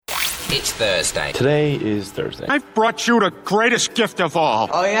It's Thursday. Today is Thursday. I've brought you the greatest gift of all.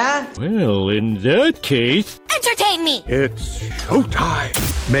 Oh, yeah? Well, in that case... Entertain me! It's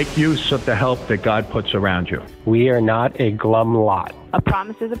showtime. Make use of the help that God puts around you. We are not a glum lot. A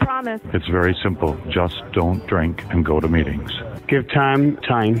promise is a promise. It's very simple. Just don't drink and go to meetings. Give time.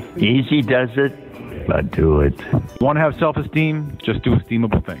 Easy does it, but do it. Want to have self-esteem? Just do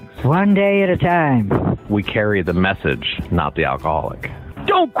esteemable things. One day at a time. We carry the message, not the alcoholic.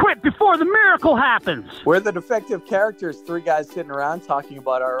 Don't quit before the miracle happens. We're the Defective Characters, three guys sitting around talking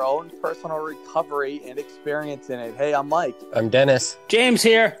about our own personal recovery and experience in it. Hey, I'm Mike. I'm Dennis. James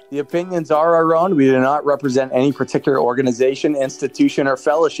here. The opinions are our own. We do not represent any particular organization, institution, or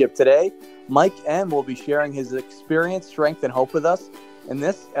fellowship today. Mike M. will be sharing his experience, strength, and hope with us in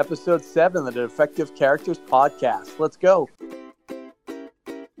this episode 7 of the Defective Characters podcast. Let's go.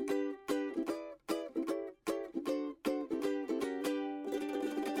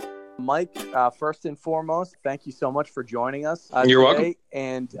 Mike, first and foremost, thank you so much for joining us You're today. welcome.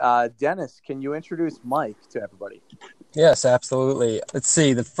 And Dennis, can you introduce Mike to everybody? Yes, absolutely. Let's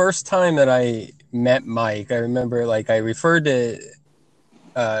see. The first time that I met Mike, I remember I referred to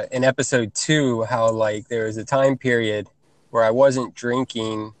in episode 2 how there was a time period where I wasn't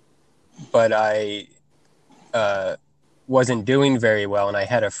drinking, but I wasn't doing very well. And I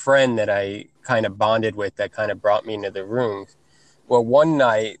had a friend that I kind of bonded with that kind of brought me into the room. Well, one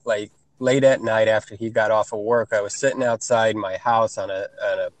night, late at night after he got off of work, I was sitting outside my house on a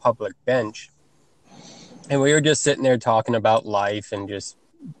public bench, and we were just sitting there talking about life and just,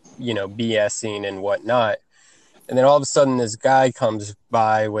 BSing and whatnot. And then all of a sudden, this guy comes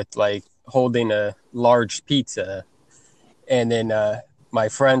by with holding a large pizza, and then my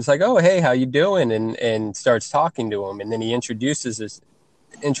friend's like, "Oh, hey, how you doing?" and starts talking to him, and then he introduced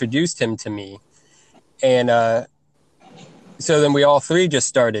him to me, and so then we all three just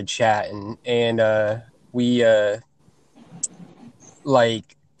started chatting, and we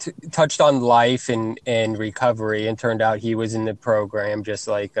touched on life and recovery, and turned out he was in the program just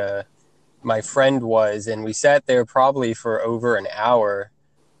like my friend was, and we sat there probably for over an hour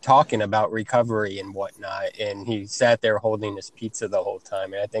talking about recovery and whatnot, and he sat there holding his pizza the whole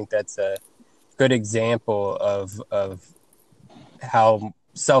time. And I think that's a good example of how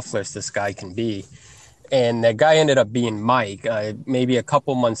selfless this guy can be. And that guy ended up being Mike. Maybe a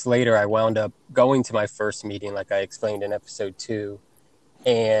couple months later, I wound up going to my first meeting, like I explained in episode 2.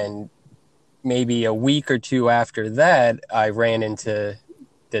 And maybe a week or two after that, I ran into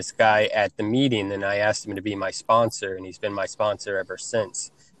this guy at the meeting, and I asked him to be my sponsor, and he's been my sponsor ever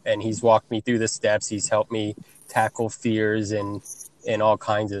since. And he's walked me through the steps. He's helped me tackle fears and all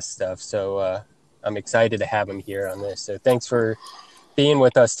kinds of stuff. So I'm excited to have him here on this. So thanks for being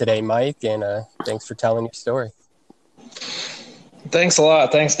with us today, Mike, and thanks for telling your story. Thanks a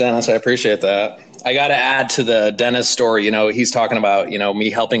lot. Thanks, Dennis. I appreciate that. I got to add to the Dennis story. He's talking about me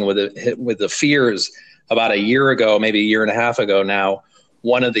helping with the fears about a year ago, maybe a year and a half ago now.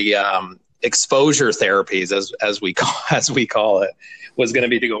 One of the exposure therapies, as we call it, was going to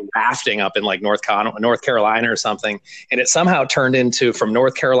be to go rafting up in North Carolina or something. And it somehow turned into, from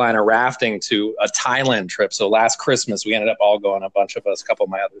North Carolina rafting to a Thailand trip. So last Christmas, we ended up all going, a bunch of us, a couple of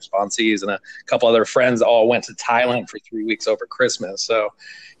my other sponsees and a couple other friends all went to Thailand for 3 weeks over Christmas. So,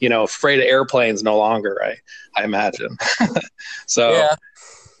 afraid of airplanes no longer, I imagine. So,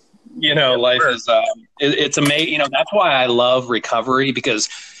 yeah. Life is, it's amazing. That's why I love recovery, because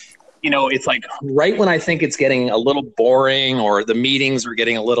it's right when I think it's getting a little boring, or the meetings are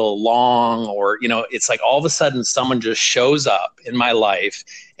getting a little long, or, it's all of a sudden someone just shows up in my life.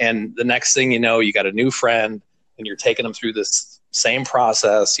 And the next thing you got a new friend and you're taking them through this same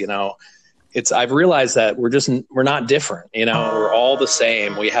process. I've realized that we're not different. We're all the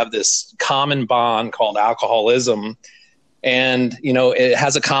same. We have this common bond called alcoholism, and, it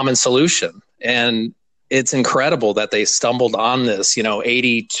has a common solution. And it's incredible that they stumbled on this,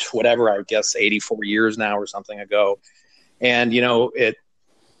 84 years now or something ago. And, it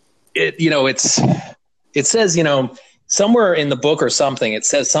says, somewhere in the book or something, it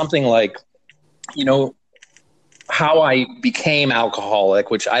says something like, how I became alcoholic,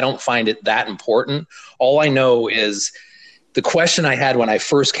 which I don't find it that important. All I know is the question I had when I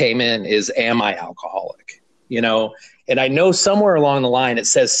first came in is, am I alcoholic? And I know somewhere along the line, it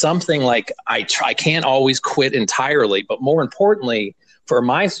says something like, I can't always quit entirely, but more importantly for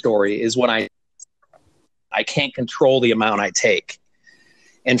my story is when I can't control the amount I take.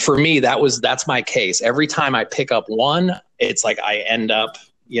 And for me, that's my case. Every time I pick up one, it's like I end up,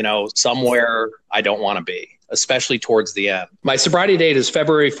 somewhere I don't want to be, especially towards the end. My sobriety date is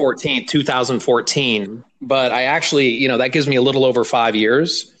February 14th, 2014, but I actually, that gives me a little over 5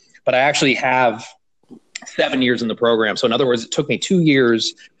 years. but I actually have 7 years in the program. So in other words, it took me 2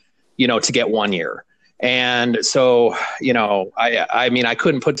 years, to get 1 year. And so, I mean, I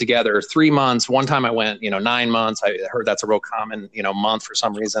couldn't put together 3 months. One time I went, 9 months. I heard that's a real common, month for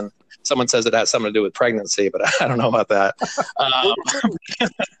some reason. Someone says it has something to do with pregnancy, but I don't know about that.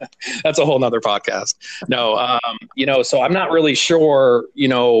 That's a whole nother podcast. No, so I'm not really sure,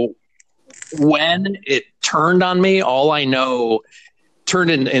 when it turned on me. All I know turned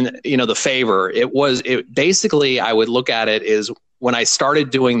in the favor. It basically, I would look at it is when I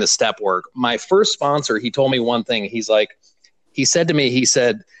started doing the step work. My first sponsor, he told me one thing. He said to me,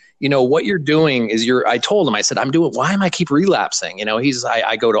 what you're doing is I told him, I said, why am I keep relapsing?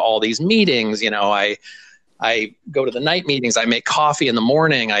 I go to all these meetings, I go to the night meetings, I make coffee in the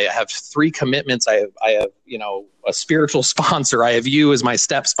morning. I have 3 commitments. I have, a spiritual sponsor. I have you as my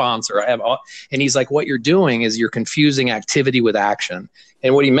step sponsor. And he's like, what you're doing is you're confusing activity with action.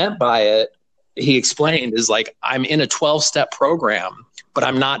 And what he meant by it, he explained, is like, I'm in a 12-step program, but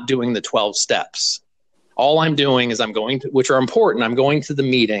I'm not doing the 12 steps. All I'm doing is which are important. I'm going to the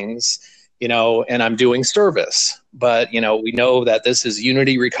meetings, and I'm doing service. But, we know that this is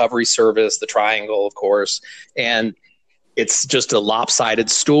Unity Recovery Service, the triangle, of course, and it's just a lopsided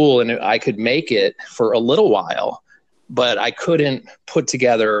stool, and I could make it for a little while, but I couldn't put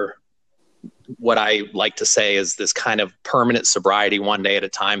together what I like to say is this kind of permanent sobriety, one day at a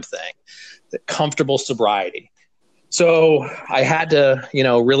time thing, the comfortable sobriety. So I had to,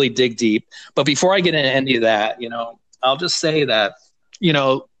 really dig deep. But before I get into any of that, I'll just say that,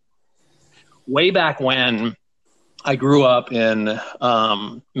 way back when I grew up in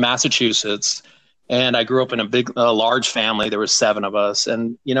Massachusetts, and I grew up in a large family. There were 7 of us.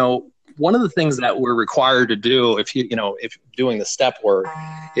 And, one of the things that we're required to do if doing the step work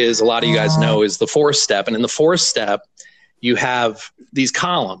is, a lot of you guys know, is the 4th step. And in the 4th step, you have these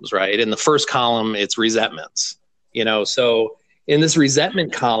columns, right? In the first column, it's resentments. So in this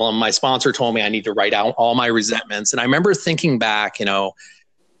resentment column, my sponsor told me I need to write out all my resentments. And I remember thinking back,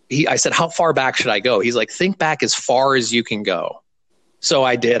 I said, how far back should I go? He's like, think back as far as you can go. So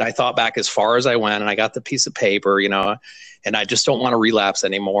I did. I thought back as far as I went, and I got the piece of paper, and I just don't want to relapse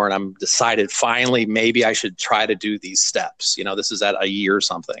anymore. And I'm decided finally, maybe I should try to do these steps. This is at a year or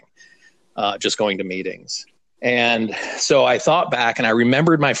something, just going to meetings. And so I thought back, and I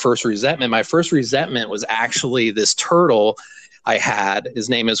remembered my first resentment. My first resentment was actually this turtle I had. His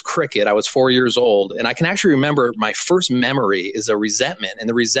name is Cricket. I was 4 years old. And I can actually remember my first memory is a resentment. And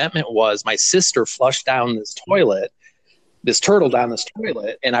the resentment was my sister flushed down this turtle down this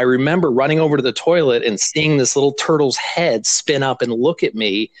toilet. And I remember running over to the toilet and seeing this little turtle's head spin up and look at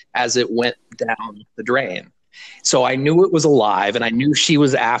me as it went down the drain. So I knew it was alive, and I knew she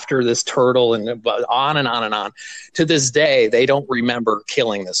was after this turtle, and on and on and on. To this day, they don't remember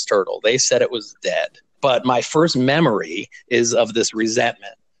killing this turtle. They said it was dead. But my first memory is of this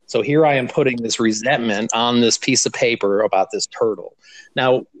resentment. So here I am putting this resentment on this piece of paper about this turtle.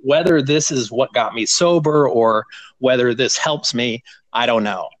 Now, whether this is what got me sober or whether this helps me, I don't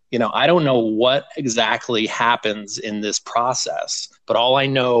know. I don't know what exactly happens in this process, but all I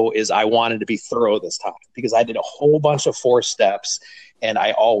know is I wanted to be thorough this time, because I did a whole bunch of 4 steps and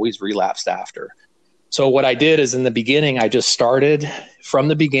I always relapsed after. So what I did is, in the beginning, I just started from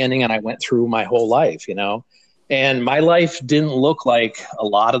the beginning and I went through my whole life, and my life didn't look like a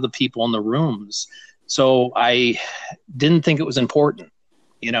lot of the people in the rooms. So I didn't think it was important.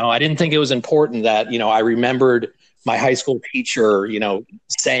 I didn't think it was important that, I remembered my high school teacher,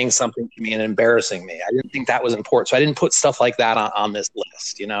 saying something to me and embarrassing me. I didn't think that was important. So I didn't put stuff like that on this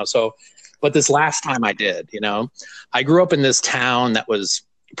list, So, but this last time I did, I grew up in this town that was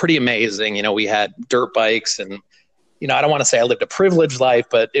pretty amazing. We had dirt bikes, and, I don't want to say I lived a privileged life,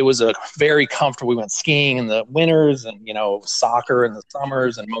 but it was a very comfortable. We went skiing in the winters and, soccer in the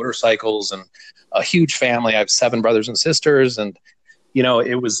summers, and motorcycles, and a huge family. I have 7 brothers and sisters, and,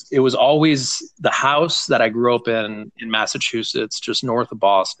 it was always the house that I grew up in Massachusetts, just north of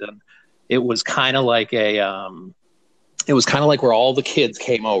Boston. It was kind of like where all the kids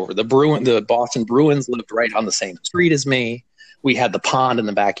came over. The Boston Bruins lived right on the same street as me. We had the pond in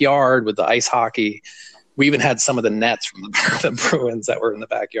the backyard with the ice hockey. We even had some of the nets from the Bruins that were in the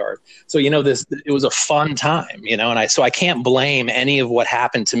backyard. So, it was a fun time, and I can't blame any of what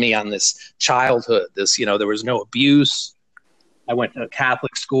happened to me on this childhood. There was no abuse. I went to a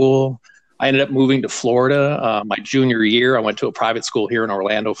Catholic school. I ended up moving to Florida my junior year. I went to a private school here in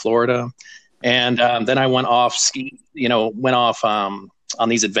Orlando, Florida. And then I went off skiing, on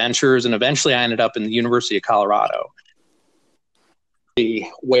these adventures. And eventually I ended up in the University of Colorado,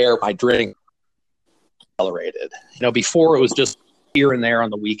 where my drink accelerated. Before it was just here and there on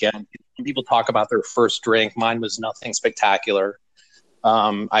the weekend. When people talk about their first drink, mine was nothing spectacular.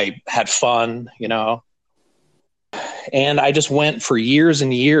 I had fun, and I just went for years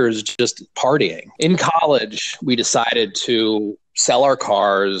and years just partying. In college, we decided to sell our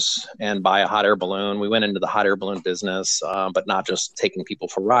cars and buy a hot air balloon. We went into the hot air balloon business, but not just taking people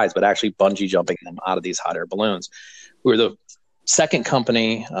for rides, but actually bungee jumping them out of these hot air balloons. We were the second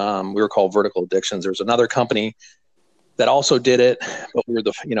company. We were called Vertical Addictions. There was another company that also did it, but we're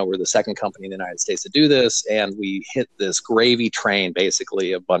the second company in the United States to do this, and we hit this gravy train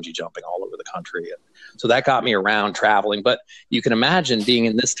basically of bungee jumping all over the country. And so that got me around traveling. But you can imagine being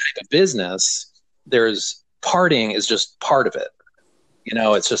in this type of business, partying is just part of it.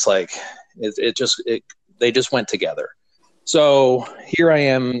 It's just like they just went together. So here I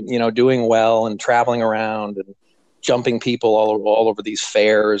am, doing well and traveling around and jumping people all over these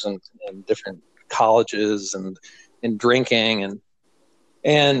fairs and different colleges and drinking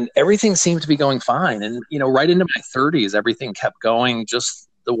and everything seemed to be going fine. And, right into my 30s, everything kept going just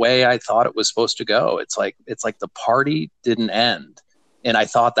the way I thought it was supposed to go. It's like the party didn't end. And I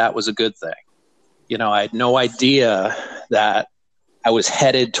thought that was a good thing. I had no idea that I was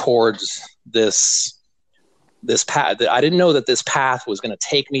headed towards this path. I didn't know that this path was going to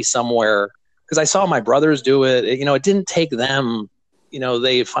take me somewhere, because I saw my brothers do it. It didn't take them,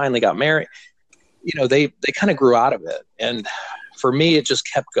 they finally got married. They kind of grew out of it. And for me, it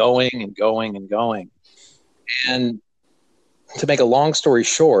just kept going and going and going. And to make a long story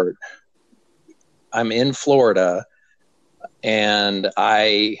short, I'm in Florida and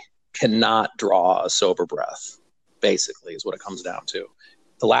I cannot draw a sober breath, basically, is what it comes down to.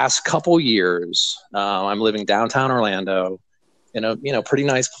 The last couple years, I'm living downtown Orlando in a pretty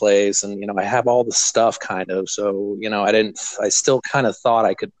nice place. And, I have all the stuff kind of, so, I still kind of thought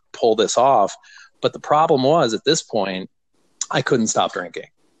I could pull this off. But the problem was, at this point, I couldn't stop drinking.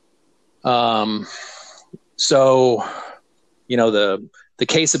 So, the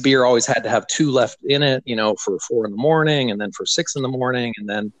case of beer always had to have 2 left in it, for 4 a.m, and then for 6 a.m, and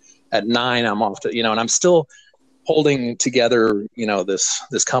then at 9 I'm off to, and I'm still holding together,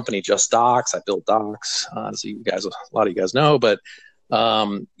 this company, Just Docs. I build docks, as a lot of you guys know, but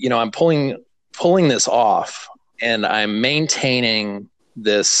I'm pulling this off, and I'm maintaining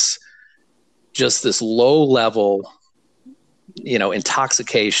this low level,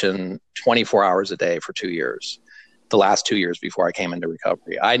 intoxication 24 hours a day for 2 years, the last 2 years before I came into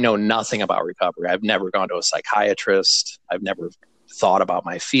recovery. I know nothing about recovery. I've never gone to a psychiatrist. I've never thought about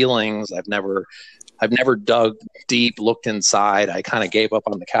my feelings. I've never dug deep, looked inside. I kind of gave up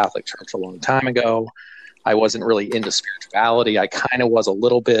on the Catholic Church a long time ago. I wasn't really into spirituality. I kind of was a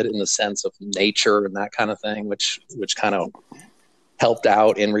little bit in the sense of nature and that kind of thing, which kind of helped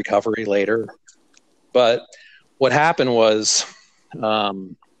out in recovery later. But what happened was,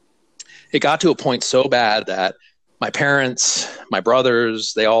 it got to a point so bad that my parents, my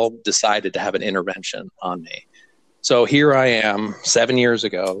brothers, they all decided to have an intervention on me. So here I am 7.5 years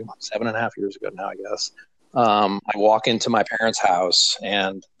ago now, I guess. I walk into my parents' house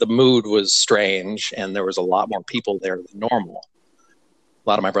and the mood was strange, and there was a lot more people there than normal. A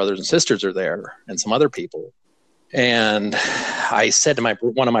lot of my brothers and sisters are there and some other people. And I said to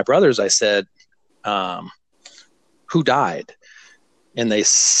one of my brothers, I said, who died? And he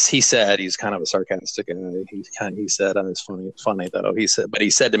said, he's kind of a sarcastic guy. He said, it's funny though. He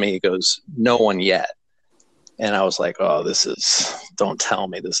said to me, he goes, no one yet. And I was like, oh, don't tell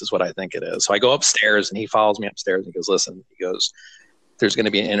me this is what I think it is. So I go upstairs and he follows me upstairs and he goes, listen, there's going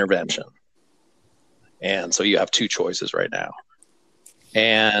to be an intervention. And so you have 2 choices right now.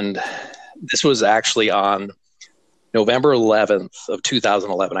 And this was actually on November 11th of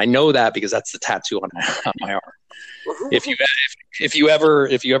 2011. I know that because that's the tattoo on my arm. If you ever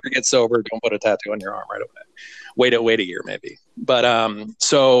get sober, don't put a tattoo on your arm right away. Wait a year maybe. But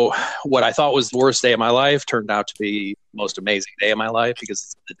so what I thought was the worst day of my life turned out to be the most amazing day of my life, because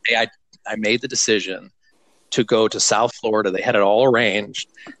it's the day I made the decision to go to South Florida. They had it all arranged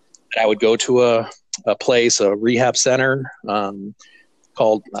that I would go to a place, a rehab center,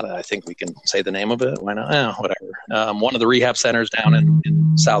 called, I think we can say the name of it. Why not? Whatever. One of the rehab centers down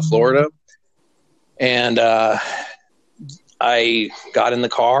in South Florida. And I got in the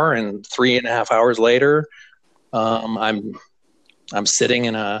car, and 3.5 hours later, I'm sitting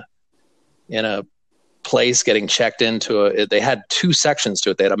in a place getting checked into they had 2 sections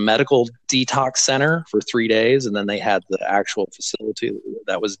to it. They had a medical detox center for 3 days, and then they had the actual facility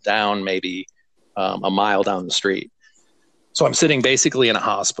that was down maybe a mile down the street. So I'm sitting basically in a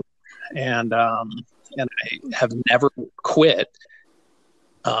hospital, and I have never quit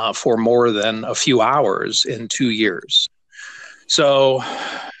for more than a few hours in 2 years. So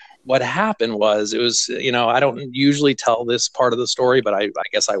what happened was, it was, I don't usually tell this part of the story, but I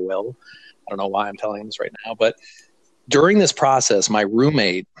guess I will. I don't know why I'm telling this right now, but during this process, my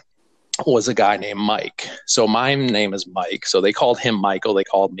roommate was a guy named Mike. So my name is Mike. So they called him Michael. They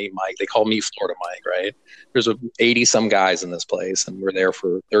called me Mike. They called me Florida Mike, right? There's 80 some guys in this place, and we're there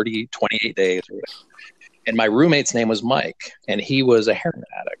for 28 days or whatever. And my roommate's name was Mike, and he was a heroin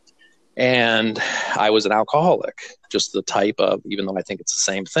addict. And I was an alcoholic, just the type of, even though I think it's the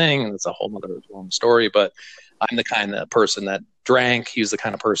same thing, and it's a whole other long story, but I'm the kind of person that drank. He was the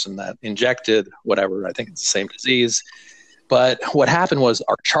kind of person that injected, whatever. I think it's the same disease. But what happened was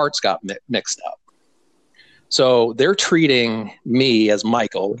our charts got mixed up. So they're treating me as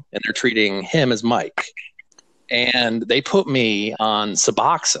Michael, and they're treating him as Mike. And they put me on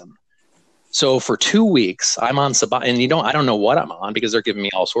Suboxone. So for 2 weeks, I'm on Suboxone, and I don't know what I'm on, because they're giving me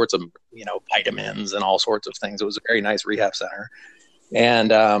all sorts of, vitamins and all sorts of things. It was a very nice rehab center.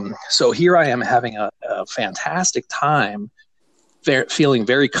 And so here I am having a fantastic time, feeling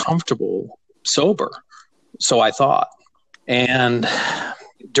very comfortable, sober. So I thought. And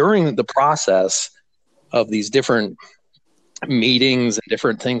during the process of these different meetings and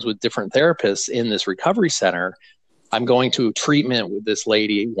different things with different therapists in this recovery center, I'm going to treatment with this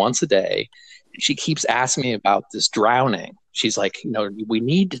lady once a day. And she keeps asking me about this drowning. She's like, we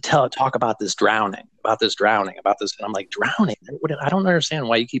need to talk about this drowning. And I'm like, drowning? I don't understand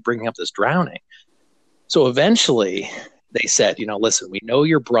why you keep bringing up this drowning. So eventually they said, listen, we know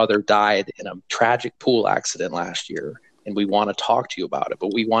your brother died in a tragic pool accident last year, and we want to talk to you about it,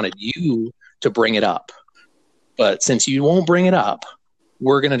 but we wanted you to bring it up. But since you won't bring it up,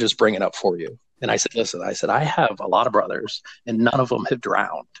 we're going to just bring it up for you. And I said, listen, I have a lot of brothers, and none of them have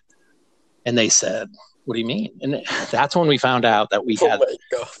drowned. And they said, what do you mean? And that's when we found out that they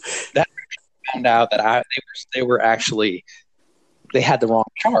had the wrong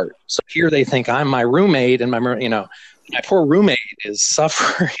chart. So here they think I'm my roommate, and my poor roommate is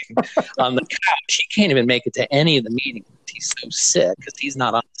suffering on the couch. He can't even make it to any of the meetings. He's so sick because he's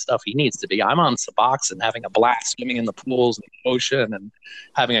not on the stuff he needs to be. I'm on Suboxone, having a blast, swimming in the pools and the ocean, and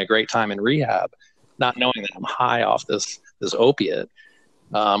having a great time in rehab, not knowing that I'm high off this opiate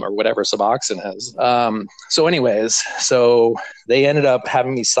or whatever Suboxone is. So anyways, so they ended up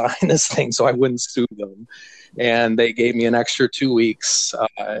having me sign this thing so I wouldn't sue them. And they gave me an extra 2 weeks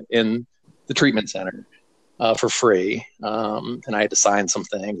in the treatment center for free. And I had to sign some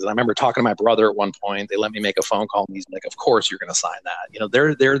things. And I remember talking to my brother at one point. They let me make a phone call, and he's like, of course you're going to sign that.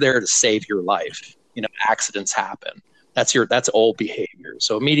 They're there to save your life. Accidents happen. That's old behavior.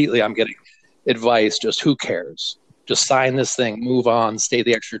 So immediately I'm getting advice, just who cares? Just sign this thing, move on, stay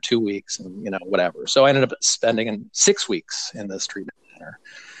the extra 2 weeks, and whatever. So I ended up spending 6 weeks in this treatment center.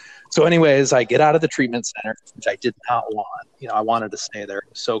 So anyways, I get out of the treatment center, which I did not want. I wanted to stay there. It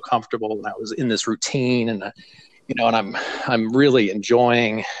was so comfortable, and I was in this routine, and and I'm really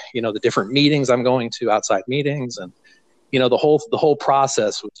enjoying, the different meetings I'm going to, outside meetings, and the whole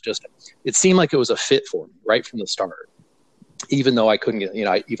process was just, it seemed like it was a fit for me right from the start. Even though I couldn't get,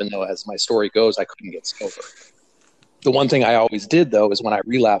 even though, as my story goes, I couldn't get sober. The one thing I always did, though, is when I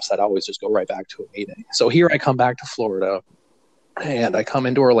relapsed, I'd always just go right back to a meeting. So here I come back to Florida, and I come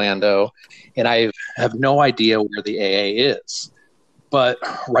into Orlando, and I have no idea where the AA is. But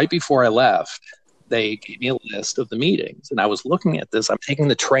right before I left, they gave me a list of the meetings, and I was looking at this. I'm taking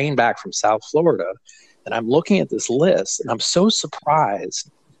the train back from South Florida, and I'm looking at this list, and I'm so surprised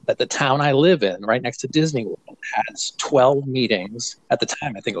that the town I live in, right next to Disney World, has 12 meetings. At the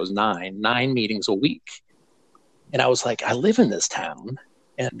time, I think it was 9 meetings a week. And I was like, I live in this town,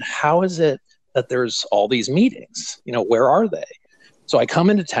 and how is it that there's all these meetings? Where are they? So I come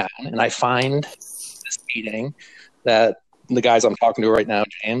into town, and I find this meeting that the guys I'm talking to right now,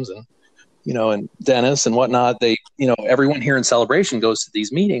 James and and Dennis and whatnot, they, everyone here in Celebration goes to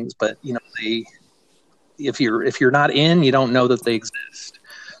these meetings, but if you're not in, you don't know that they exist.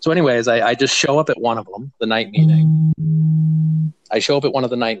 So anyways, I just show up at one of them, the night meeting. I show up at one of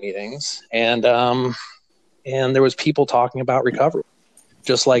the night meetings, and there was people talking about recovery,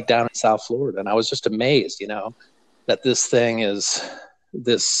 just like down in South Florida. And I was just amazed, that this thing is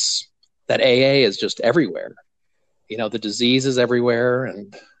that AA is just everywhere. The disease is everywhere,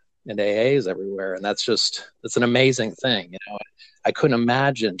 and AA is everywhere. And that's an amazing thing. I couldn't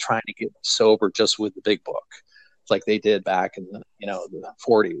imagine trying to get sober just with the big book like they did back in the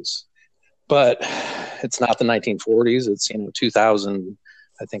 40s. But it's not the 1940s. It's, 2000,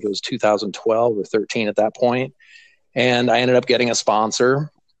 I think it was 2012 or 13 at that point. And I ended up getting a sponsor.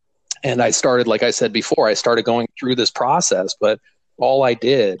 And I started, like I said before, I started going through this process. But all I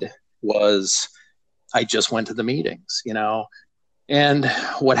did was I just went to the meetings, And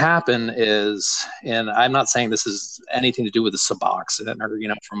what happened is, and I'm not saying this is anything to do with the Suboxone or,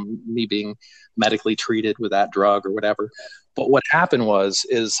 from me being medically treated with that drug or whatever. But what happened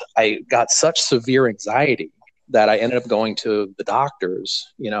is I got such severe anxiety that I ended up going to the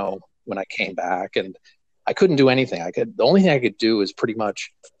doctors, when I came back, and I couldn't do anything. The only thing I could do is pretty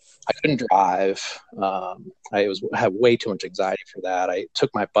much, I couldn't drive. I had way too much anxiety for that. I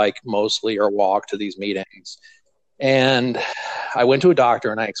took my bike mostly or walked to these meetings. And I went to a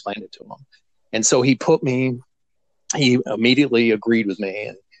doctor and I explained it to him. And so he immediately agreed with me.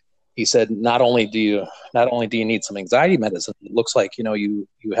 And he said, not only do you need some anxiety medicine, it looks like, you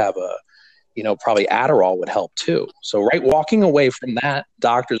have probably Adderall would help too. So walking away from that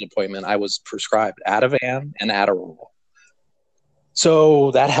doctor's appointment, I was prescribed Ativan and Adderall.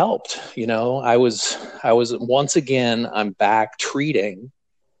 So that helped, I was once again, I'm back treating,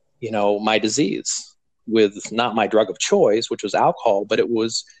 my disease with not my drug of choice, which was alcohol, but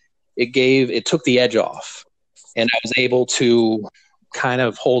it took the edge off, and I was able to kind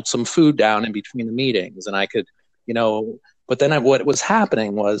of hold some food down in between the meetings, and I could, but then what was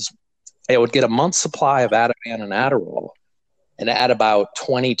happening was I would get a month's supply of Ativan and Adderall, and at about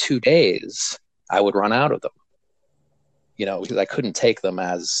 22 days, I would run out of them, because I couldn't take them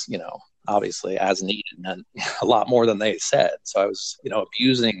as, obviously as needed, and a lot more than they said. So I was,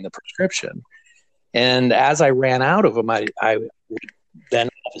 abusing the prescription. And as I ran out of them, I would then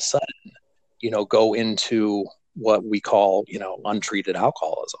all of a sudden, go into what we call, untreated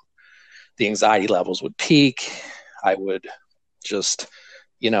alcoholism. The anxiety levels would peak. I would just,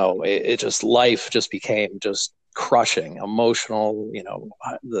 life just became just crushing, emotional,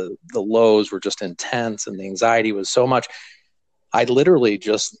 the lows were just intense, and the anxiety was so much. I literally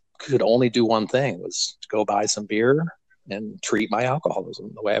just could only do one thing, was to go buy some beer and treat my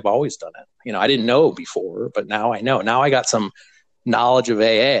alcoholism the way I've always done it. I didn't know before, but now I know. Now I got some knowledge of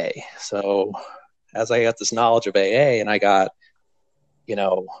AA. So as I got this knowledge of AA, and I got,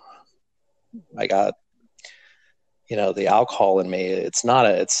 the alcohol in me, it's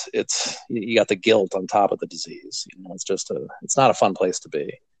you got the guilt on top of the disease. It's not a fun place to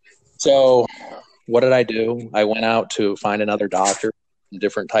be. So what did I do? I went out to find another doctor,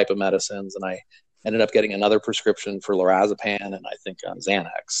 different type of medicines, and I ended up getting another prescription for lorazepam and I think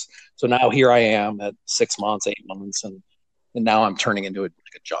Xanax. So now here I am at 6 months, 8 months, and now I'm turning into a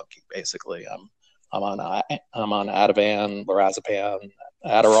junkie. Basically, I'm on Ativan, lorazepam,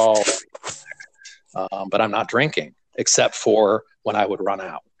 Adderall, but I'm not drinking except for when I would run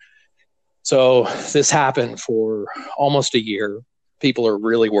out. So this happened for almost a year. People are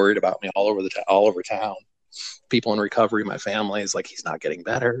really worried about me all over town. People in recovery, my family is like, he's not getting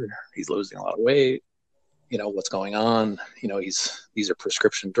better. He's losing a lot of weight. What's going on? These are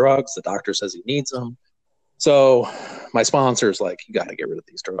prescription drugs. The doctor says he needs them. So my sponsor's like, you got to get rid of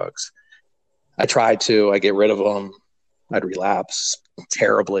these drugs. I tried to, I get rid of them. I'd relapse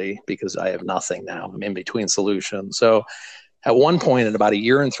terribly because I have nothing now. I'm in between solutions. So at one point in about a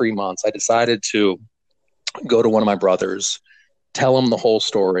year and 3 months, I decided to go to one of my brothers, tell him the whole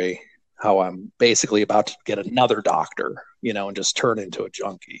story, how I'm basically about to get another doctor, and just turn into a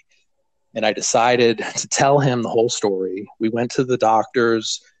junkie. And I decided to tell him the whole story. We went to the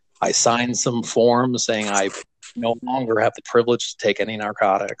doctors. I signed some forms saying I no longer have the privilege to take any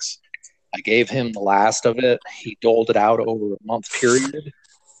narcotics. I gave him the last of it. He doled it out over a month period.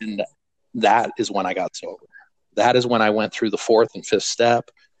 And that is when I got sober. That is when I went through the 4th and 5th step.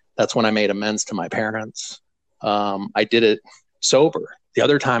 That's when I made amends to my parents. I did it sober. The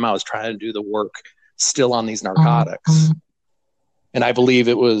other time I was trying to do the work still on these narcotics. And I believe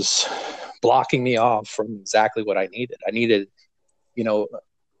it was blocking me off from exactly what I needed. I needed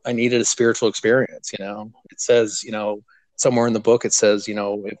a spiritual experience. It says, somewhere in the book, it says,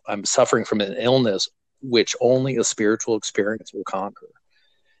 if I'm suffering from an illness, which only a spiritual experience will conquer.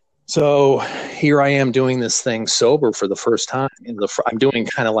 So here I am doing this thing sober for the first time. I'm doing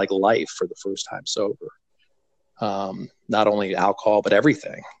kind of like life for the first time sober. Not only alcohol, but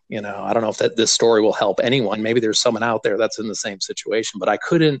everything. I don't know if this story will help anyone. Maybe there's someone out there that's in the same situation, but I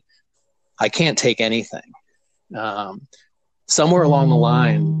can't take anything. Somewhere along the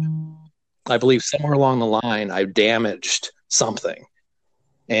line, I believe I damaged something.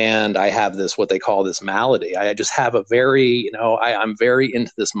 And I have what they call this malady. I just have a very, I'm very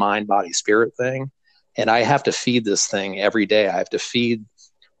into this mind, body, spirit thing. And I have to feed this thing every day. I have to feed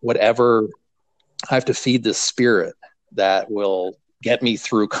this spirit that will get me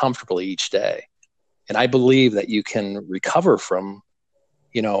through comfortably each day. And I believe that you can recover from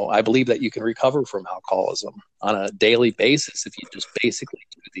alcoholism on a daily basis if you just basically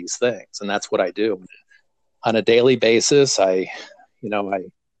do these things. And that's what I do. On a daily basis, I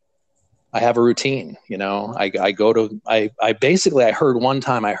I have a routine. I go to, I basically, I heard one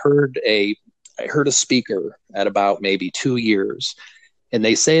time, I heard a speaker at about maybe 2 years, and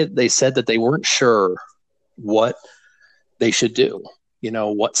they said that they weren't sure what they should do,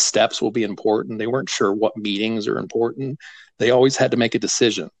 what steps will be important. They weren't sure what meetings are important. They always had to make a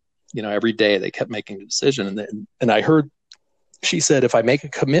decision. Every day they kept making a decision. And I heard, she said, if I make a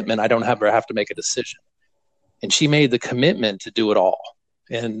commitment, I don't have to make a decision. And she made the commitment to do it all.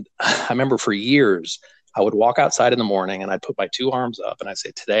 And I remember for years, I would walk outside in the morning and I'd put my 2 arms up and I'd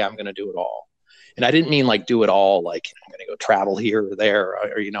say, today I'm going to do it all. And I didn't mean like do it all, like I'm going to go travel here or there,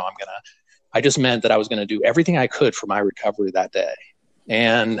 or I just meant that I was going to do everything I could for my recovery that day.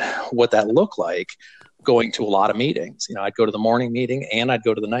 And what that looked like, going to a lot of meetings. I'd go to the morning meeting and I'd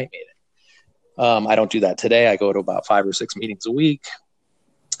go to the night meeting. I don't do that today. I go to about 5 or 6 meetings a week.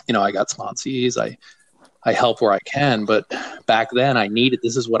 I got sponsees. I help where I can. But back then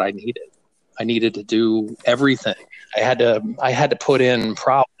this is what I needed. I needed to do everything. I had to put in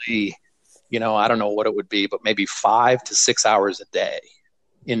probably, I don't know what it would be, but maybe 5 to 6 hours a day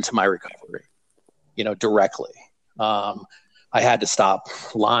into my recovery, directly. I had to stop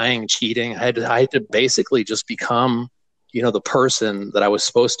lying, cheating. I had to basically just become, the person that I was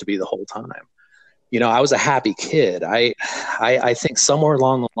supposed to be the whole time. I was a happy kid. I think somewhere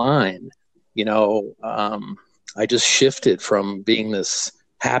along the line, I just shifted from being this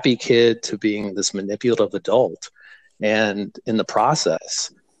happy kid to being this manipulative adult. And in the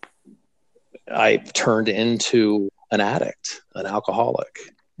process, I turned into an addict, an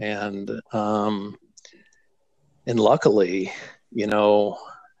alcoholic. And luckily,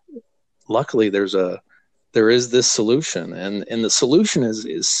 there is this solution, and the solution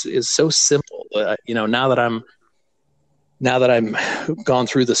is so simple. Now that I'm gone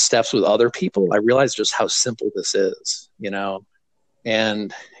through the steps with other people, I realize just how simple this is,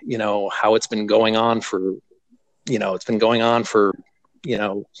 and how it's been going on for,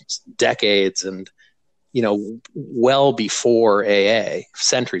 decades, and well before AA,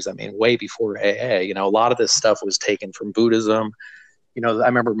 centuries. I mean, way before AA. A lot of this stuff was taken from Buddhism. I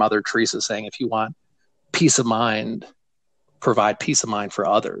remember Mother Teresa saying, if you want peace of mind, provide peace of mind for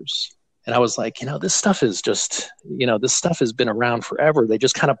others. And I was like, this stuff is just, this stuff has been around forever. They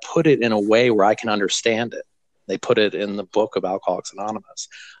just kind of put it in a way where I can understand it. They put it in the book of Alcoholics Anonymous.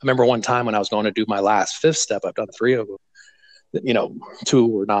 I remember one time when I was going to do my last 5th step, I've done 3 of them. 2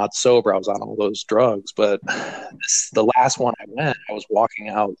 were not sober. I was on all those drugs, but the last one I was walking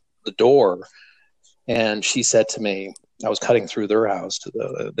out the door, and she said to me, I was cutting through their house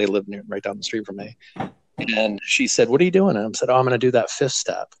they lived right down the street from me. And she said, what are you doing? And I said, I'm going to do that 5th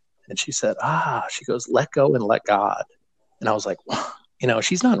step. And she said, she goes, let go and let God. And I was like,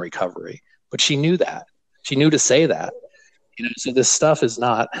 she's not in recovery, but she knew that. She knew to say that, so this stuff it's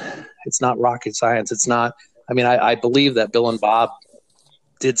not rocket science. It's not, I believe that Bill and Bob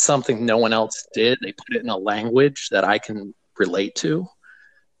did something no one else did. They put it in a language that I can relate to.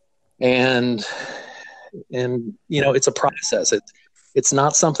 And it's a process. It's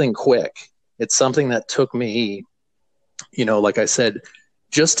not something quick. It's something that took me, like I said,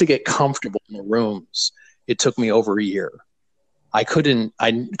 just to get comfortable in the rooms. It took me over a year. I could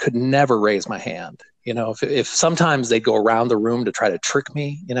never raise my hand. If sometimes they go around the room to try to trick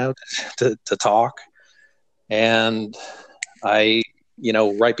me, to talk. And I,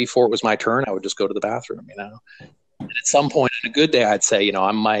 right before it was my turn, I would just go to the bathroom, And at some point, on a good day, I'd say,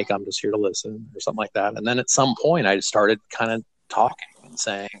 I'm Mike, I'm just here to listen, or something like that. And then at some point, I just started kind of talking and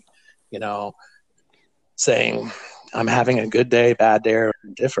saying, I'm having a good day, bad day, or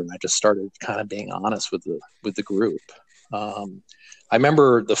indifferent. I just started kind of being honest with the group. I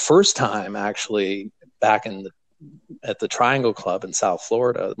remember the first time, actually, back at the Triangle Club in South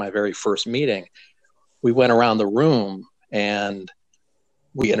Florida, my very first meeting, we went around the room and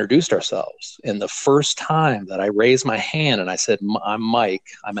we introduced ourselves. And the first time that I raised my hand and I said, I'm Mike,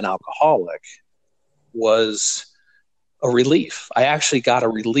 I'm an alcoholic, was a relief. I actually got a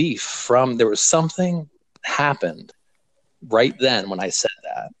relief there was something happened right then when I said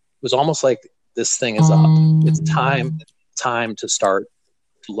that. It was almost like this thing is up. It's time to start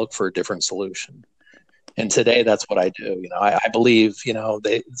to look for a different solution. And today, that's what I do. I believe,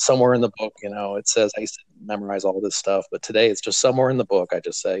 somewhere in the book, it says, I used to memorize all this stuff, but today it's just somewhere in the book. I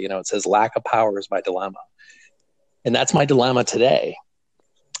just say, it says lack of power is my dilemma. And that's my dilemma today.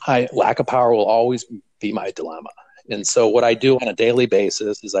 Lack of power will always be my dilemma. And so what I do on a daily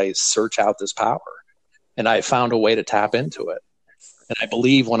basis is I search out this power, and I found a way to tap into it. And I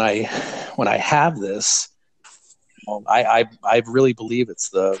believe when I have this, I really believe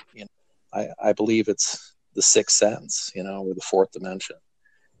it's I believe it's the sixth sense, or the fourth dimension.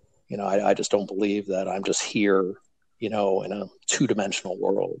 I just don't believe that I'm just here, in a two-dimensional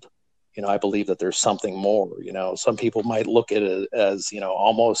world. I believe that there's something more. Some people might look at it as,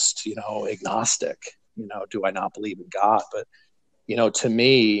 almost, agnostic. Do I not believe in God? But, to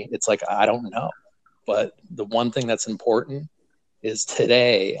me, it's like, I don't know. But the one thing that's important is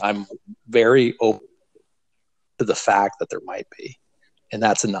today I'm very open to the fact that there might be. And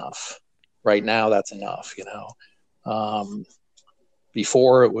that's enough. Right now, that's enough,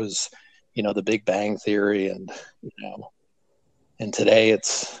 Before it was, the Big Bang Theory and today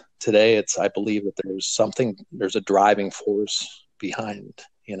it's I believe that there's a driving force behind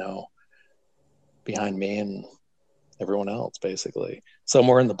me and everyone else, basically.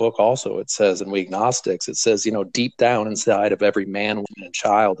 Somewhere in the book also it says, and we agnostics, it says, deep down inside of every man, woman, and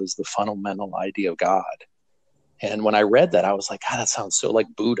child is the fundamental idea of God. And when I read that, I was like, God, that sounds so like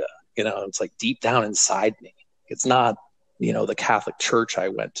Buddha. It's like deep down inside me. It's not, the Catholic church I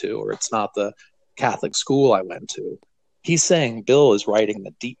went to, or it's not the Catholic school I went to. He's saying Bill is writing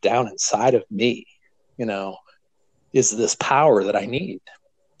that deep down inside of me, is this power that I need.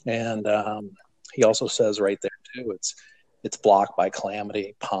 And he also says right there too, it's blocked by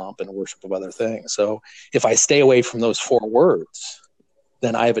calamity, pomp, and worship of other things. So if I stay away from those four words,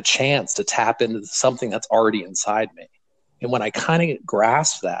 then I have a chance to tap into something that's already inside me. And when I kind of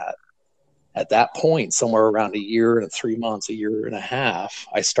grasp that, at that point, somewhere around a year and 3 months, a year and a half,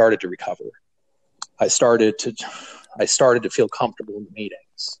 I started to recover. I started to feel comfortable in the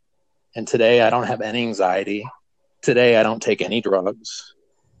meetings. And today I don't have any anxiety. Today I don't take any drugs.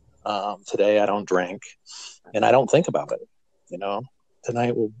 Today I don't drink, and I don't think about it.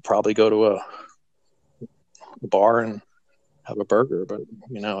 Tonight we'll probably go to a bar and have a burger, but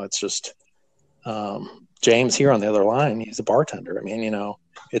it's just James here on the other line. He's a bartender. I mean,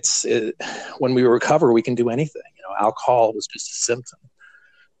 when we recover, we can do anything. Alcohol was just a symptom,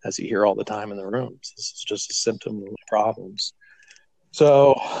 as you hear all the time in the rooms. This is just a symptom of my problems.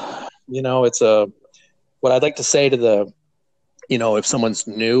 So, it's what I'd like to say to if someone's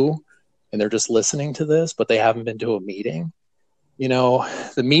new and they're just listening to this, but they haven't been to a meeting,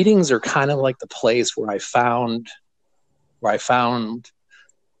 the meetings are kind of like the place where I found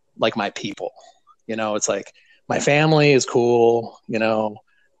like my people. It's like my family is cool,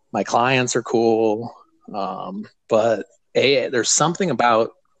 my clients are cool, but AA, there's something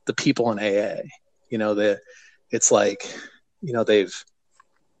about the people in AA, it's like, they've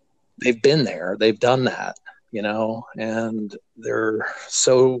been there, they've done that, and there's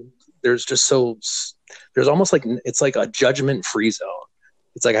almost like, it's like a judgment free zone.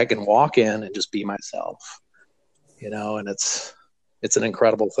 It's like I can walk in and just be myself, and it's an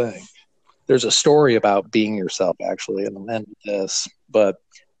incredible thing. There's a story about being yourself, actually, and I'll end with this, but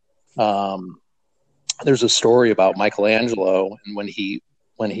there's a story about Michelangelo, and when he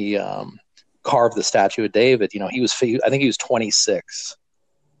carved the statue of David, I think he was 26.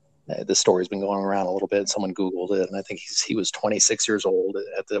 This story's been going around a little bit. Someone Googled it, and I think he was 26 years old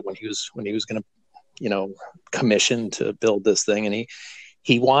when he was going to, commission to build this thing, and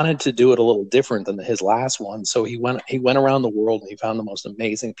he wanted to do it a little different than his last one. So he went around the world and he found the most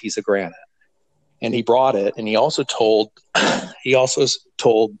amazing piece of granite, and he brought it. And he also told them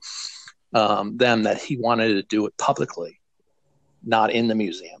that he wanted to do it publicly, not in the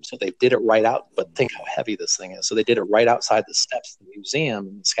museum. So they did it right out, but think how heavy this thing is. So they did it right outside the steps of the museum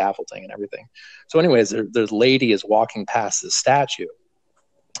and the scaffolding and everything. So anyways, the lady is walking past this statue.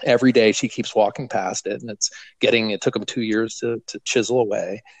 Every day she keeps walking past it, and it took him 2 years to chisel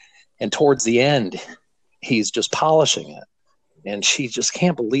away. And towards the end, he's just polishing it. And she just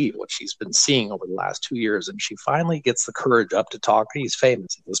can't believe what she's been seeing over the last 2 years. And she finally gets the courage up to talk. He's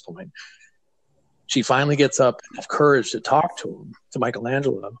famous at this point. She finally gets up enough courage to talk to him, to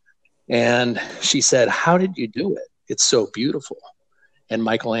Michelangelo. And she said, "How did you do it? It's so beautiful." And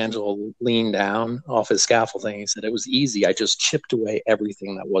Michelangelo leaned down off his scaffolding. He said, "It was easy. I just chipped away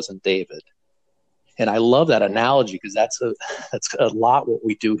everything that wasn't David." And I love that analogy, because that's a lot what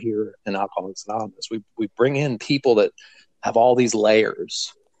we do here in Alcoholics Anonymous. We bring in people that have all these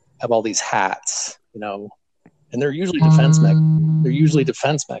layers, have all these hats, and they're usually defense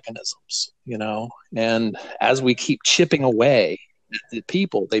mechanisms, And as we keep chipping away at the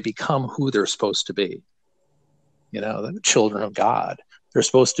people, they become who they're supposed to be. The children of God. They're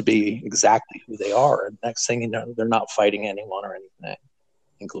supposed to be exactly who they are. And next thing you know, they're not fighting anyone or anything,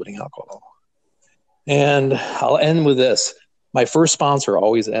 including alcohol. And I'll end with this. My first sponsor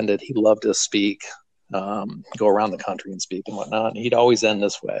always ended. He loved to speak, go around the country and speak and whatnot. And he'd always end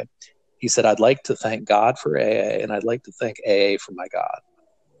this way. He said, "I'd like to thank God for AA, and I'd like to thank AA for my God."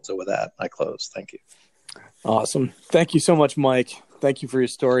 So with that, I close. Thank you. Awesome. Thank you so much, Mike. Thank you for your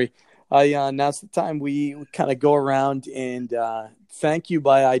story. Now's the time we kind of go around and thank you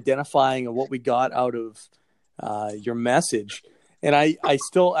by identifying what we got out of your message. And I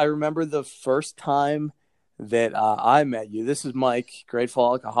remember the first time that I met you. This is Mike, Grateful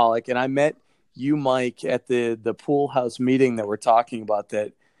Alcoholic, and I met you, Mike, at the Pool House meeting that we're talking about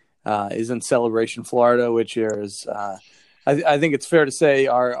that is in Celebration, Florida, which is, I think it's fair to say,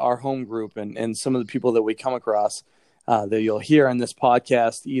 our home group and some of the people that we come across that you'll hear on this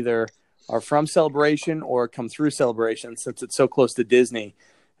podcast either are from Celebration or come through Celebration. Since it's so close to Disney,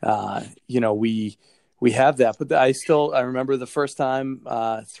 we have that. But I remember the first time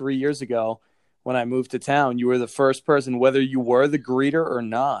 3 years ago when I moved to town, you were the first person, whether you were the greeter or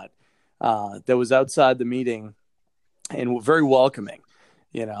not, that was outside the meeting and were very welcoming.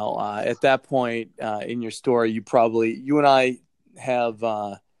 At that point in your story, you and I have,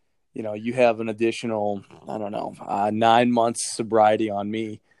 you have an additional, 9 months sobriety on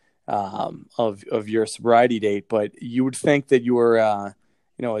me of your sobriety date. But you would think that you were,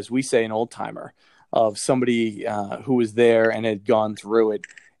 as we say, an old timer of somebody who was there and had gone through it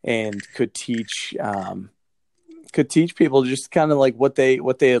and could teach people just kind of like what they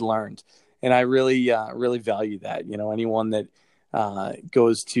had learned. And I really value that. Anyone that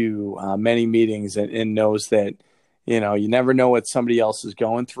goes to many meetings and knows that, you never know what somebody else is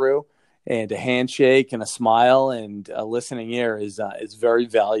going through, and a handshake and a smile and a listening ear is very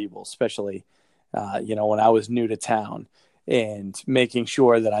valuable, especially, when I was new to town, and making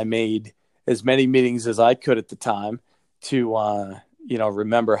sure that I made as many meetings as I could at the time to,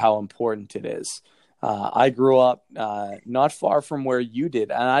 remember how important it is. I grew up not far from where you did,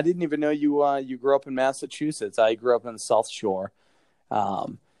 and I didn't even know you grew up in Massachusetts. I grew up in the South Shore,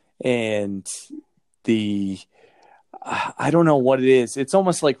 and I don't know what it is. It's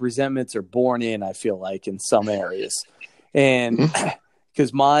almost like resentments are born in, I feel like, in some areas, and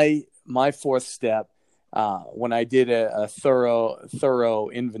because my fourth step, when I did a thorough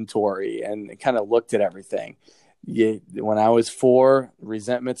inventory and kind of looked at everything, when I was 4,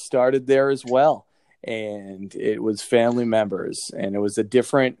 resentment started there as well. And it was family members, and it was a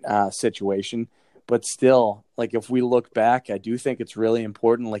different situation, but still, like, if we look back, I do think it's really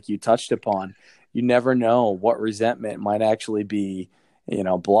important, like you touched upon, you never know what resentment might actually be,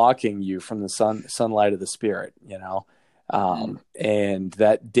 blocking you from the sunlight of the spirit, and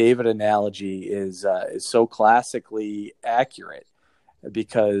that David analogy is so classically accurate,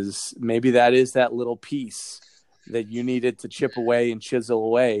 because maybe that is that little piece that you needed to chip away and chisel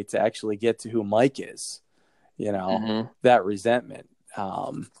away to actually get to who Mike is, that resentment.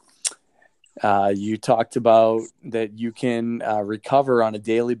 You talked about that you can recover on a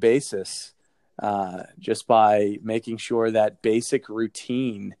daily basis just by making sure that basic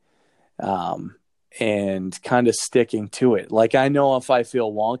routine and kind of sticking to it. Like, I know if I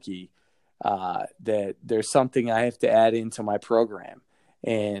feel wonky, that there's something I have to add into my program,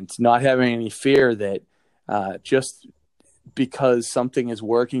 and not having any fear that just because something is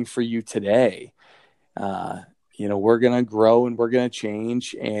working for you today, we're going to grow and we're going to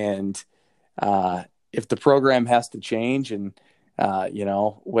change. And if the program has to change, and,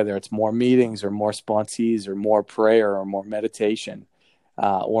 whether it's more meetings or more sponsees or more prayer or more meditation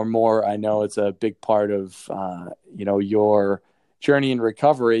or more, I know it's a big part of, your journey in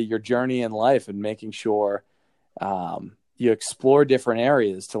recovery, your journey in life, and making sure you explore different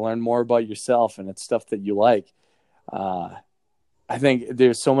areas to learn more about yourself, and it's stuff that you like. I think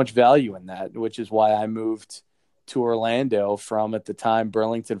there's so much value in that, which is why I moved to Orlando from, at the time,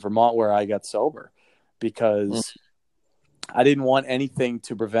 Burlington, Vermont, where I got sober, because I didn't want anything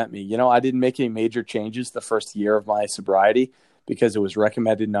to prevent me. I didn't make any major changes the first year of my sobriety because it was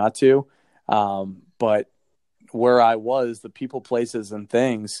recommended not to. But where I was, the people, places, and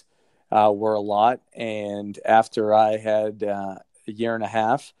things were a lot. And after I had a year and a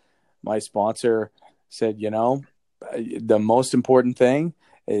half, my sponsor said, the most important thing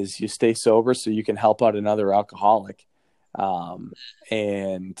is you stay sober so you can help out another alcoholic,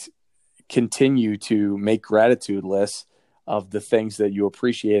 and continue to make gratitude lists of the things that you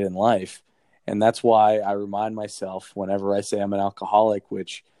appreciate in life. And that's why I remind myself whenever I say I'm an alcoholic,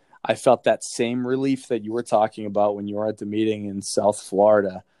 which I felt that same relief that you were talking about when you were at the meeting in South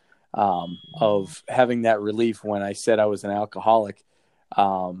Florida, of having that relief when I said I was an alcoholic.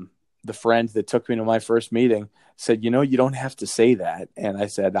 The friend that took me to my first meeting said, you don't have to say that. And I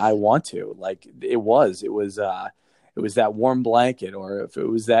said, I want to. Like, it was that warm blanket, or if it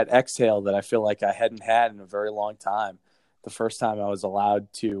was that exhale that I feel like I hadn't had in a very long time. The first time I was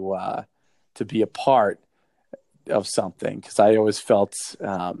allowed to be a part of something, because I always felt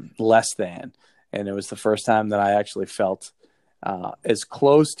less than. And it was the first time that I actually felt as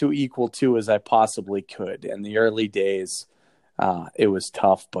close to equal to as I possibly could. In the early days, it was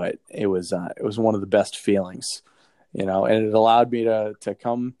tough, but it was one of the best feelings, and it allowed me to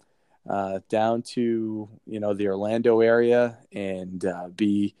come down to, the Orlando area and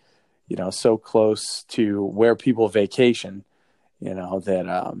be, so close to where people vacation,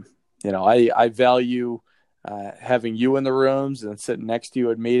 that, I value having you in the rooms and sitting next to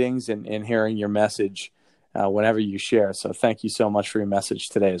you at meetings and hearing your message whenever you share. So thank you so much for your message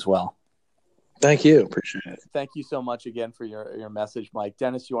today as well. Thank you. Appreciate it. Thank you so much again for your message, Mike.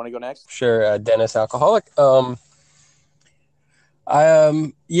 Dennis, you want to go next? Sure. Dennis, alcoholic.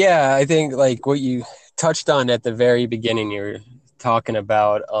 I think like what you touched on at the very beginning, you're talking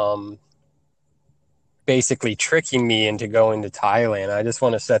about basically tricking me into going to Thailand. I just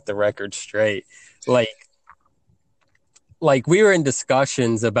want to set the record straight. Like we were in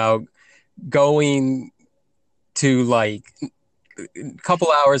discussions about going to like a couple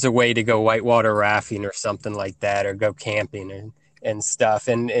hours away to go whitewater rafting or something like that, or go camping and stuff.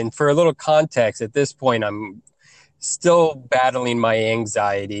 And for a little context, at this point, I'm still battling my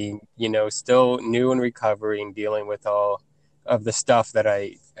anxiety, still new in recovery and dealing with all of the stuff that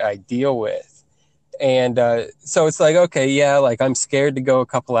I deal with. And so it's like, okay, yeah, like I'm scared to go a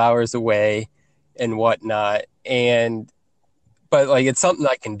couple hours away and whatnot. But like, it's something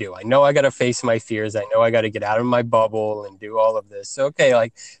I can do. I know I got to face my fears. I know I got to get out of my bubble and do all of this. So,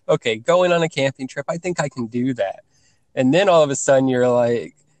 okay, going on a camping trip, I think I can do that. And then all of a sudden you're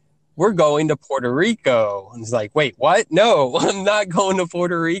like, we're going to Puerto Rico. And it's like, wait, what? No, I'm not going to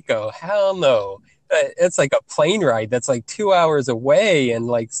Puerto Rico. Hell no. It's like a plane ride that's like 2 hours away and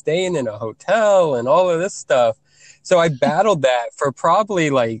like staying in a hotel and all of this stuff. So I battled that for probably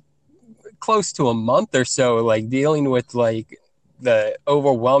like close to a month or so, like dealing with like the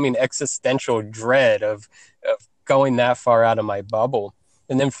overwhelming existential dread of going that far out of my bubble.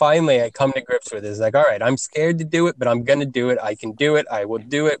 And then finally I come to grips with it. It's like, all right, I'm scared to do it, but I'm going to do it. I can do it. I will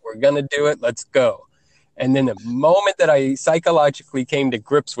do it. We're going to do it. Let's go. And then the moment that I psychologically came to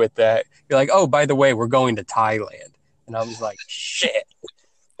grips with that, you're like, oh, by the way, we're going to Thailand. And I was like, shit.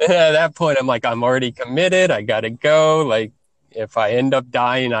 And at that point, I'm like, I'm already committed. I got to go. Like, if I end up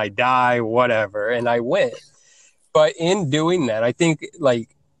dying, I die, whatever. And I went. But in doing that, I think,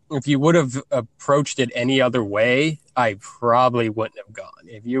 like, if you would have approached it any other way, I probably wouldn't have gone.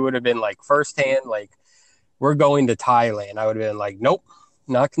 If you would have been like firsthand, like, we're going to Thailand, I would have been like, nope,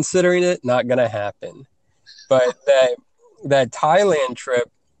 not considering it, not going to happen. But that Thailand trip,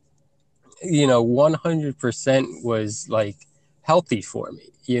 100% was like healthy for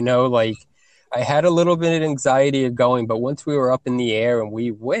me. Like I had a little bit of anxiety of going, but once we were up in the air and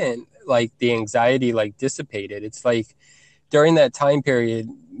we went, like the anxiety like dissipated. It's like during that time period,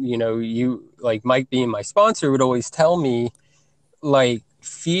 you like Mike being my sponsor would always tell me like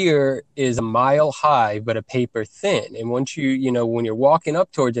fear is a mile high, but a paper thin. And once when you're walking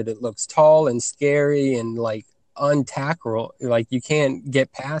up towards it, it looks tall and scary and like untackable, like you can't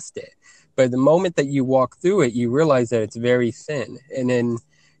get past it. But the moment that you walk through it, you realize that it's very thin. And then,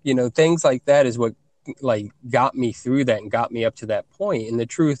 things like that is what like got me through that and got me up to that point. And the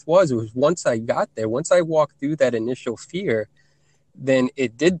truth was once I got there, once I walked through that initial fear, then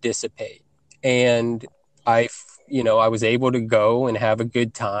it did dissipate. And I was able to go and have a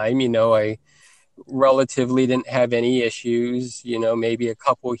good time. I relatively didn't have any issues, maybe a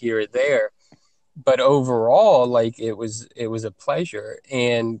couple here or there, but overall, like it was a pleasure.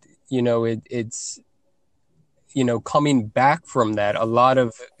 And, it's coming back from that, a lot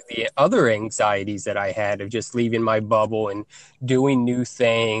of the other anxieties that I had of just leaving my bubble and doing new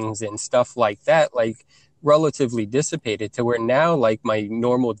things and stuff like that, like relatively dissipated to where now, like my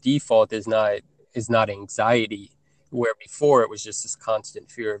normal default is not anxiety, where before it was just this constant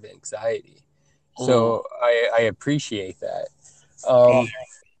fear of anxiety. So I appreciate that.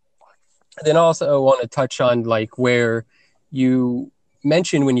 Then also I want to touch on like where you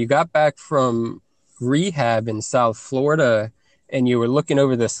mentioned when you got back from rehab in South Florida and you were looking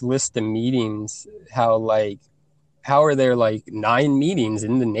over this list of meetings, how are there like 9 meetings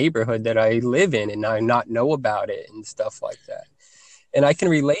in the neighborhood that I live in and I not know about it and stuff like that. And I can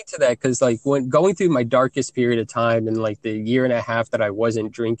relate to that because like when going through my darkest period of time and like the year and a half that I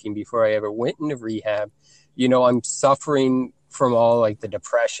wasn't drinking before I ever went into rehab, I'm suffering from all like the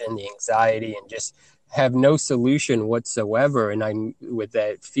depression, the anxiety, and just have no solution whatsoever. And I'm with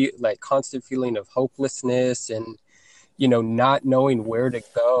that like constant feeling of hopelessness and, not knowing where to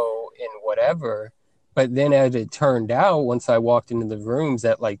go and whatever. But then as it turned out, once I walked into the rooms,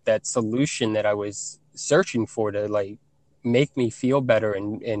 that like that solution that I was searching for to like make me feel better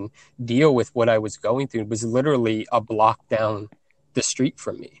and deal with what I was going through was literally a block down the street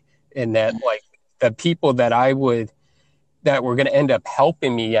from me. And that like the people that were going to end up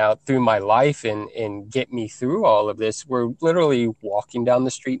helping me out through my life and get me through all of this were literally walking down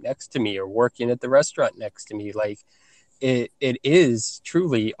the street next to me or working at the restaurant next to me. Like it is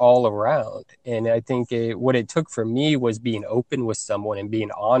truly all around. And I think what it took for me was being open with someone and being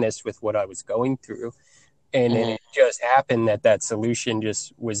honest with what I was going through. And it just happened that solution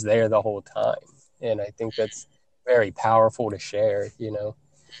just was there the whole time. And I think that's very powerful to share, you know.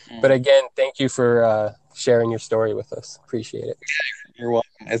 But again, thank you for sharing your story with us. Appreciate it. You're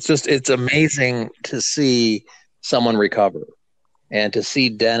welcome. It's amazing to see someone recover and to see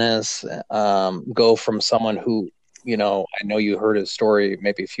Dennis go from someone who, you know, I know you heard his story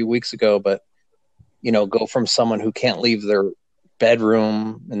maybe a few weeks ago, but, you know, go from someone who can't leave their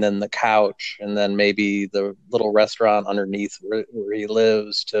bedroom and then the couch and then maybe the little restaurant underneath where he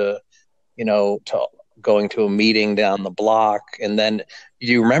lives to, you know, to going to a meeting down the block. And then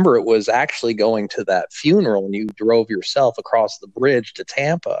you remember it was actually going to that funeral and you drove yourself across the bridge to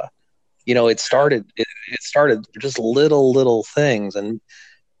Tampa. You know, it started just little things. And,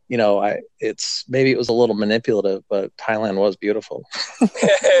 you know, maybe it was a little manipulative, but Thailand was beautiful.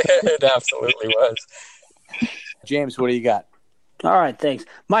 It absolutely was. James, what do you got? All right, thanks.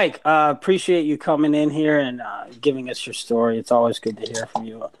 Mike, appreciate you coming in here and giving us your story. It's always good to hear from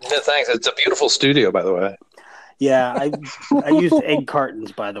you. Yeah, thanks. It's a beautiful studio, by the way. Yeah, I used egg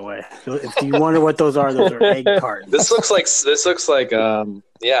cartons, by the way. So if you wonder what those are egg cartons. This looks like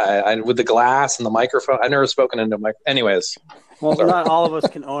with the glass and the microphone. I've never spoken into mic. Anyways. Well, not all of us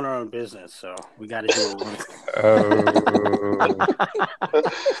can own our own business, so we got to do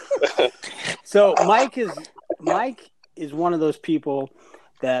it. So Mike is one of those people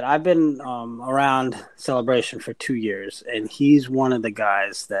that I've been around Celebration for 2 years, and he's one of the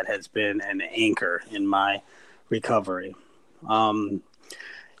guys that has been an anchor in my recovery.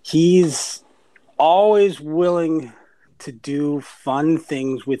 He's always willing to do fun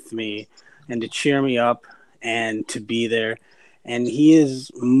things with me and to cheer me up and to be there. And he is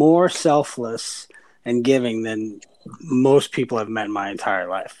more selfless and giving than most people I've met in my entire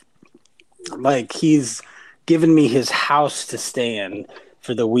life. Like, he's given me his house to stay in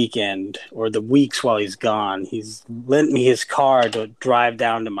for the weekend or the weeks while he's gone. He's lent me his car to drive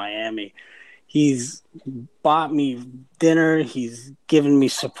down to Miami. He's bought me dinner. He's given me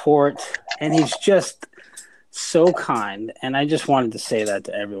support. And he's just so kind. And I just wanted to say that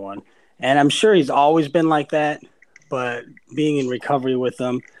to everyone. And I'm sure he's always been like that. But being in recovery with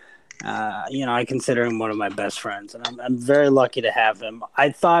him, you know, I consider him one of my best friends. And I'm very lucky to have him. I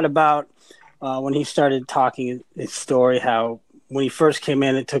thought about when he started talking his story, how when he first came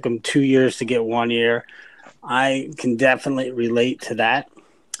in, it took him 2 years to get 1 year. I can definitely relate to that.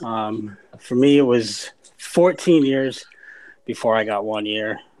 For me, it was 14 years before I got 1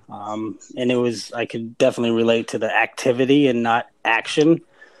 year. And I could definitely relate to the activity and not action.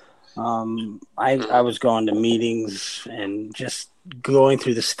 I was going to meetings and just going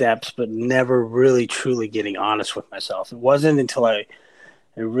through the steps, but never really truly getting honest with myself. It wasn't until I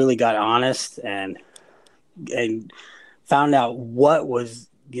really got honest and found out what was,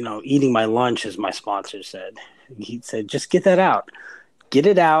 you know, eating my lunch, as my sponsor said. He said, just get that out. Get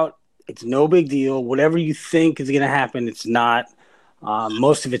it out. It's no big deal. Whatever you think is going to happen, it's not.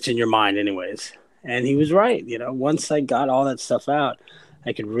 Most of it's in your mind anyways. And he was right. You know, once I got all that stuff out,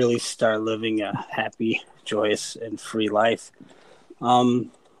 I could really start living a happy, joyous, and free life.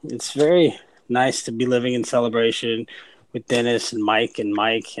 It's very nice to be living in Celebration with Dennis and Mike.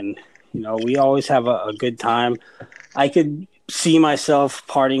 And, you know, we always have a good time. I could see myself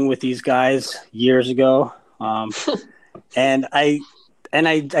partying with these guys years ago. And I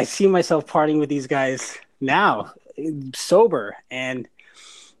see myself partying with these guys now, sober. And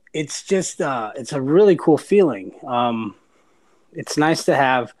it's just, it's a really cool feeling. It's nice to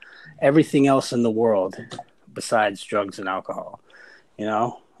have everything else in the world besides drugs and alcohol, you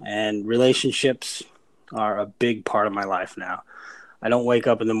know, and relationships are a big part of my life now. I don't wake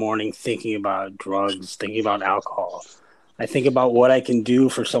up in the morning thinking about drugs, thinking about alcohol. I think about what I can do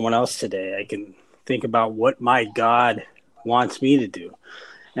for someone else today. I can think about what my God wants me to do.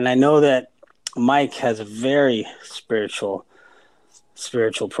 And I know that Mike has a very spiritual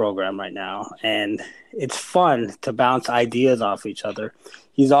program right now, and it's fun to bounce ideas off each other.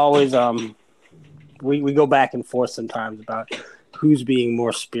 He's always we go back and forth sometimes about who's being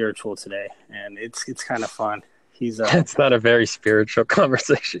more spiritual today, and it's kind of fun. It's not a very spiritual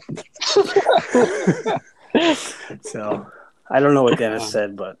conversation. So I don't know what Dennis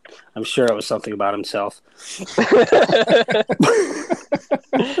said, but I'm sure it was something about himself.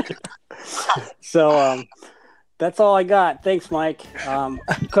 So that's all I got. Thanks, Mike.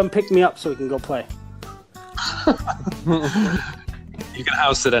 Come pick me up so we can go play. You can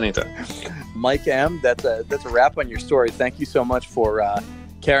house it anytime. Mike M., that's a wrap on your story. Thank you so much for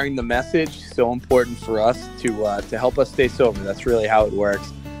carrying the message. So important for us to help us stay sober. That's really how it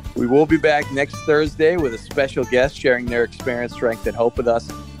works. We will be back next Thursday with a special guest sharing their experience, strength, and hope with us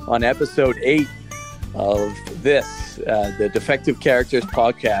on episode 8 of this, the Defective Characters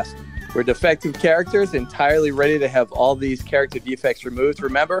podcast. We're defective characters, entirely ready to have all these character defects removed.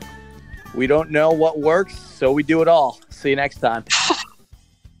 Remember, we don't know what works, so we do it all. See you next time.